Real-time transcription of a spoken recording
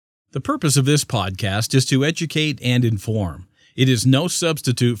The purpose of this podcast is to educate and inform. It is no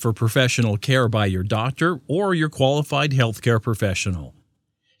substitute for professional care by your doctor or your qualified healthcare professional.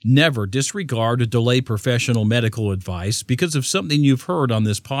 Never disregard or delay professional medical advice because of something you've heard on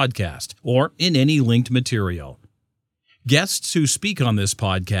this podcast or in any linked material. Guests who speak on this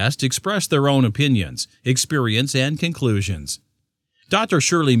podcast express their own opinions, experience, and conclusions. Dr.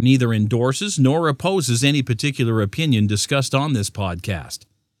 Shirley neither endorses nor opposes any particular opinion discussed on this podcast.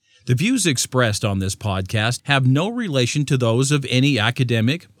 The views expressed on this podcast have no relation to those of any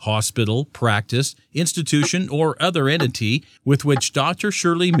academic, hospital, practice, institution, or other entity with which Dr.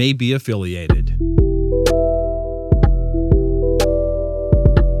 Shirley may be affiliated.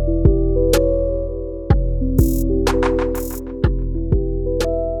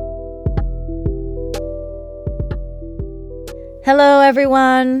 Hello,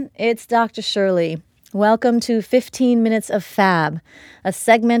 everyone. It's Dr. Shirley. Welcome to 15 Minutes of FAB, a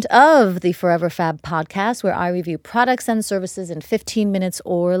segment of the Forever FAB podcast where I review products and services in 15 minutes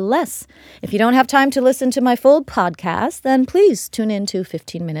or less. If you don't have time to listen to my full podcast, then please tune in to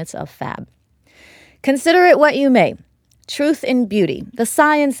 15 Minutes of FAB. Consider it what you may. Truth in beauty, the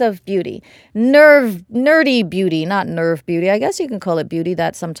science of beauty, nerdy beauty, not nerve beauty. I guess you can call it beauty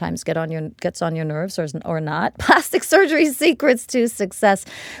that sometimes gets on your nerves or not. Plastic surgery secrets to success.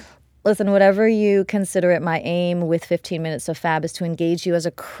 Listen, whatever you consider it, my aim with 15 Minutes of FAB is to engage you as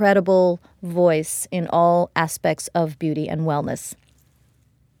a credible voice in all aspects of beauty and wellness.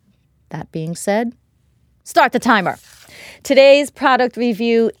 That being said, start the timer. Today's product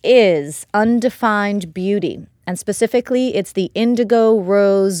review is Undefined Beauty, and specifically, it's the Indigo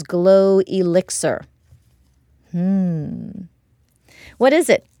Rose Glow Elixir. What is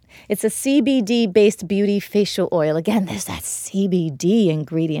it? It's a CBD-based beauty facial oil. Again, there's that CBD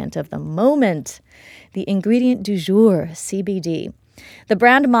ingredient of the moment. The ingredient du jour, CBD. The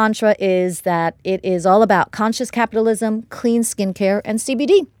brand mantra is that it is all about conscious capitalism, clean skincare, and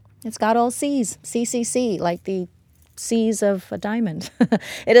CBD. It's got all C's, CCC, like the C's of a diamond.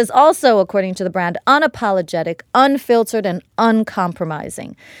 It is also, according to the brand, unapologetic, unfiltered, and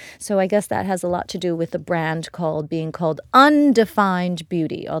uncompromising. So I guess that has a lot to do with the brand being called Undefined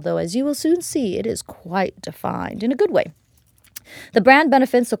Beauty, although as you will soon see, it is quite defined in a good way. The brand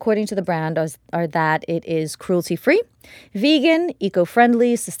benefits, according to the brand, are that it is cruelty-free, vegan,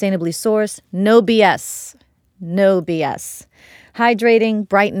 eco-friendly, sustainably sourced, no BS. No BS. Hydrating,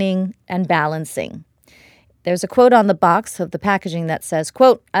 brightening, and balancing. There's a quote on the box of the packaging that says,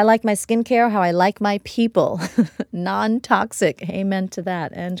 quote, "I like my skincare how I like my people." Non-toxic. Amen to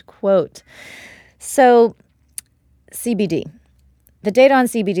that. End quote. So, CBD. The data on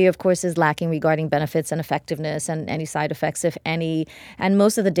CBD, of course, is lacking regarding benefits and effectiveness and any side effects, if any. And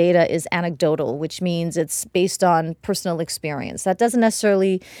most of the data is anecdotal, which means it's based on personal experience. That doesn't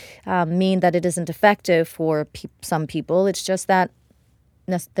necessarily mean that it isn't effective for some people. It's just that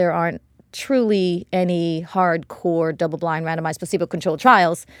there aren't truly any hardcore double-blind randomized placebo-controlled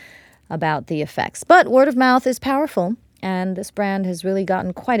trials about the effects. But word of mouth is powerful, and this brand has really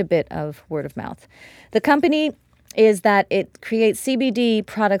gotten quite a bit of word of mouth. The company is that it creates CBD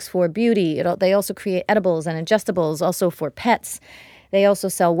products for beauty. They also create edibles and ingestibles, also for pets. They also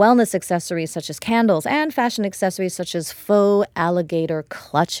sell wellness accessories such as candles and fashion accessories such as faux alligator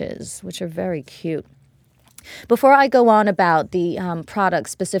clutches, which are very cute. Before I go on about the product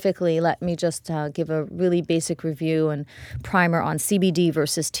specifically, let me just give a really basic review and primer on CBD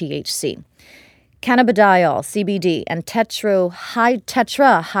versus THC. Cannabidiol, CBD, and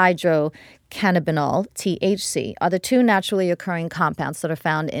tetrahydrocannabinol, THC, are the two naturally occurring compounds that are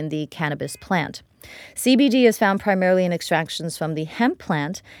found in the cannabis plant. CBD is found primarily in extractions from the hemp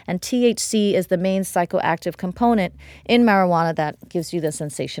plant, and THC is the main psychoactive component in marijuana that gives you the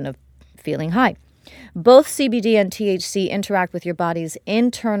sensation of feeling high. Both CBD and THC interact with your body's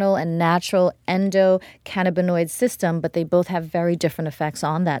internal and natural endocannabinoid system, but they both have very different effects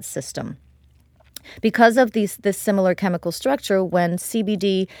on that system. Because of this similar chemical structure, when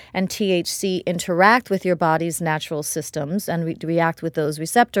CBD and THC interact with your body's natural systems and react with those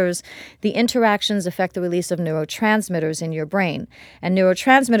receptors, the interactions affect the release of neurotransmitters in your brain. And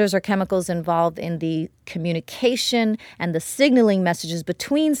neurotransmitters are chemicals involved in the communication and the signaling messages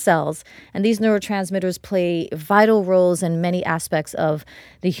between cells. And these neurotransmitters play vital roles in many aspects of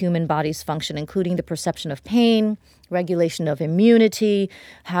the human body's function, including the perception of pain, regulation of immunity,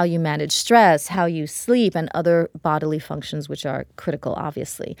 how you manage stress, how you sleep, and other bodily functions which are critical,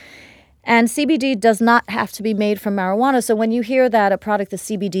 obviously. And CBD does not have to be made from marijuana. So when you hear that a product is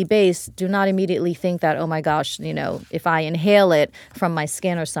CBD-based, do not immediately think that, oh my gosh, if I inhale it from my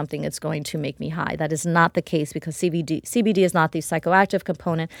skin or something, it's going to make me high. That is not the case because CBD is not the psychoactive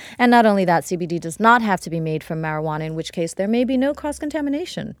component. And not only that, CBD does not have to be made from marijuana, in which case there may be no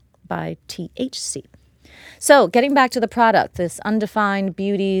cross-contamination by THC. So getting back to the product, this Undefined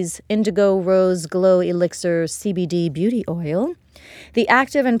Beauty's Indigo Rose Glow Elixir CBD Beauty Oil. The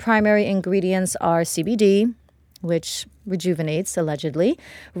active and primary ingredients are CBD, which rejuvenates, allegedly.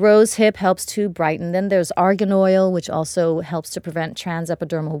 Rose hip helps to brighten. Then there's argan oil, which also helps to prevent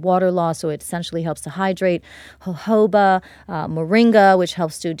transepidermal water loss, so it essentially helps to hydrate. Jojoba, moringa, which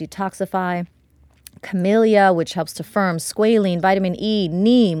helps to detoxify. Camellia, which helps to firm, squalene, vitamin E,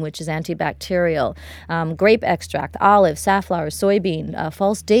 neem, which is antibacterial, grape extract, olive, safflower, soybean,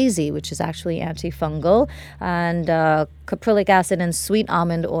 false daisy, which is actually antifungal, and caprylic acid and sweet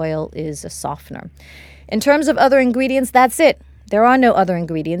almond oil is a softener. In terms of other ingredients, that's it. There are no other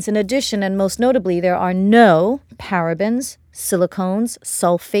ingredients. In addition, and most notably, there are no parabens, silicones,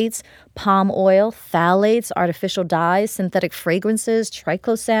 sulfates, palm oil, phthalates, artificial dyes, synthetic fragrances,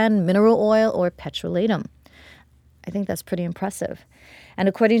 triclosan, mineral oil, or petrolatum. I think that's pretty impressive. And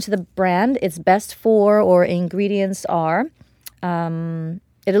according to the brand, its best four or ingredients are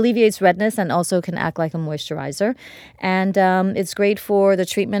it alleviates redness and also can act like a moisturizer. And it's great for the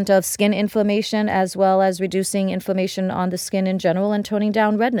treatment of skin inflammation as well as reducing inflammation on the skin in general and toning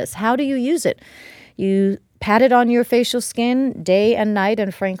down redness. How do you use it? You pat it on your facial skin day and night,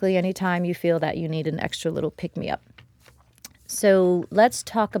 and frankly, anytime you feel that you need an extra little pick-me-up. So let's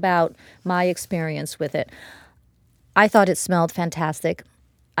talk about my experience with it. I thought it smelled fantastic.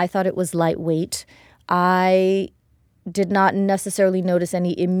 I thought it was lightweight. I did not necessarily notice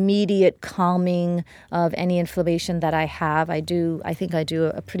any immediate calming of any inflammation that I have. I think I do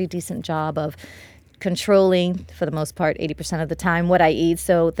a pretty decent job of controlling, for the most part, 80% of the time, what I eat.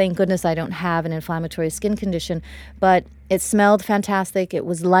 So thank goodness I don't have an inflammatory skin condition. But it smelled fantastic. It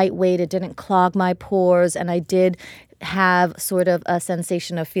was lightweight. It didn't clog my pores. And I did have sort of a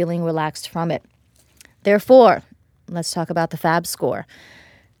sensation of feeling relaxed from it. Therefore, let's talk about the FAB score.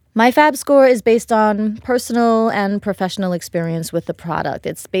 My FAB score is based on personal and professional experience with the product.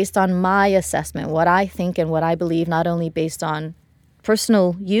 It's based on my assessment, what I think and what I believe, not only based on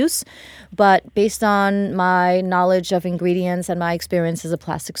personal use, but based on my knowledge of ingredients and my experience as a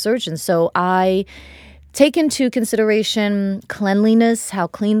plastic surgeon. So I take into consideration cleanliness, how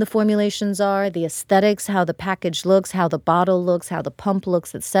clean the formulations are, the aesthetics, how the package looks, how the bottle looks, how the pump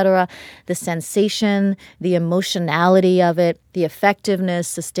looks, etc., the sensation, the emotionality of it, the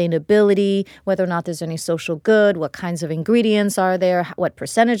effectiveness, sustainability, whether or not there's any social good, what kinds of ingredients are there, what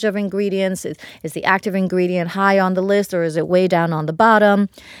percentage of ingredients, is the active ingredient high on the list or is it way down on the bottom?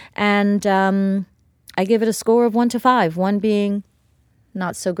 And I give it a score of 1 to 5, 1 being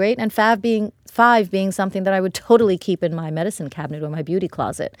not so great, and 5 being something that I would totally keep in my medicine cabinet or my beauty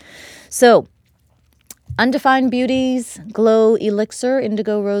closet. So, Undefined Beauty's Glow Elixir,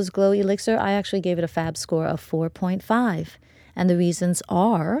 Indigo Rose Glow Elixir, I actually gave it a FAB score of 4.5. And the reasons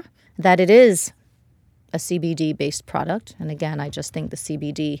are that it is a CBD-based product. And again, I just think the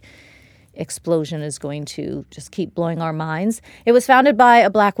CBD explosion is going to just keep blowing our minds. It was founded by a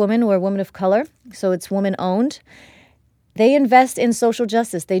Black woman or a woman of color, so it's woman-owned. They invest in social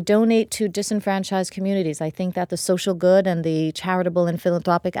justice. They donate to disenfranchised communities. I think that the social good and the charitable and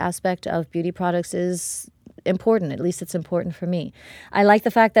philanthropic aspect of beauty products is important. At least it's important for me. I like the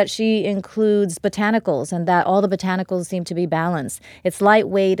fact that she includes botanicals and that all the botanicals seem to be balanced. It's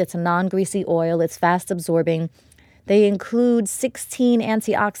lightweight. It's a non-greasy oil. It's fast absorbing. They include 16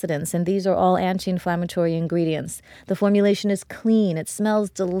 antioxidants, and these are all anti-inflammatory ingredients. The formulation is clean. It smells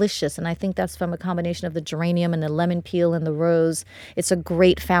delicious, and I think that's from a combination of the geranium and the lemon peel and the rose. It's a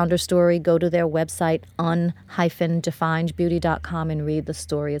great founder story. Go to their website, un-definedbeauty.com, and read the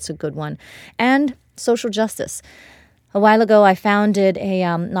story. It's a good one. And social justice. A while ago, I founded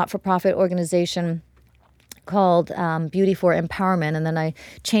a not-for-profit organization called Beauty for Empowerment, and then I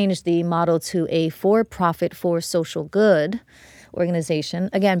changed the model to a for-profit for social good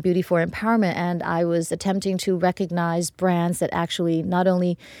organization, again, Beauty for Empowerment, and I was attempting to recognize brands that actually not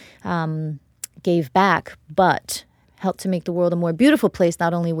only gave back, but helped to make the world a more beautiful place,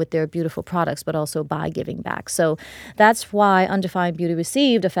 not only with their beautiful products, but also by giving back. So that's why Undefined Beauty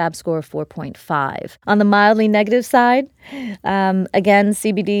received a FAB score of 4.5. On the mildly negative side, again,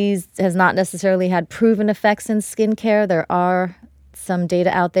 CBD has not necessarily had proven effects in skincare. There are some data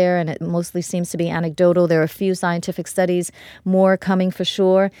out there, and it mostly seems to be anecdotal. There are a few scientific studies, more coming for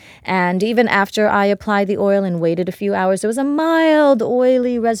sure. And even after I applied the oil and waited a few hours, there was a mild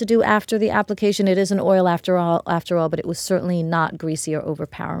oily residue after the application. It is an oil after all, but it was certainly not greasy or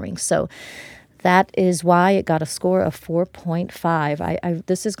overpowering. So that is why it got a score of 4.5.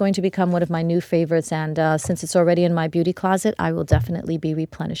 This is going to become one of my new favorites, and since it's already in my beauty closet, I will definitely be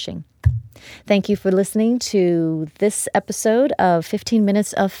replenishing. Thank you for listening to this episode of 15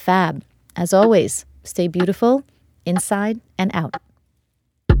 Minutes of Fab. As always, stay beautiful inside and out.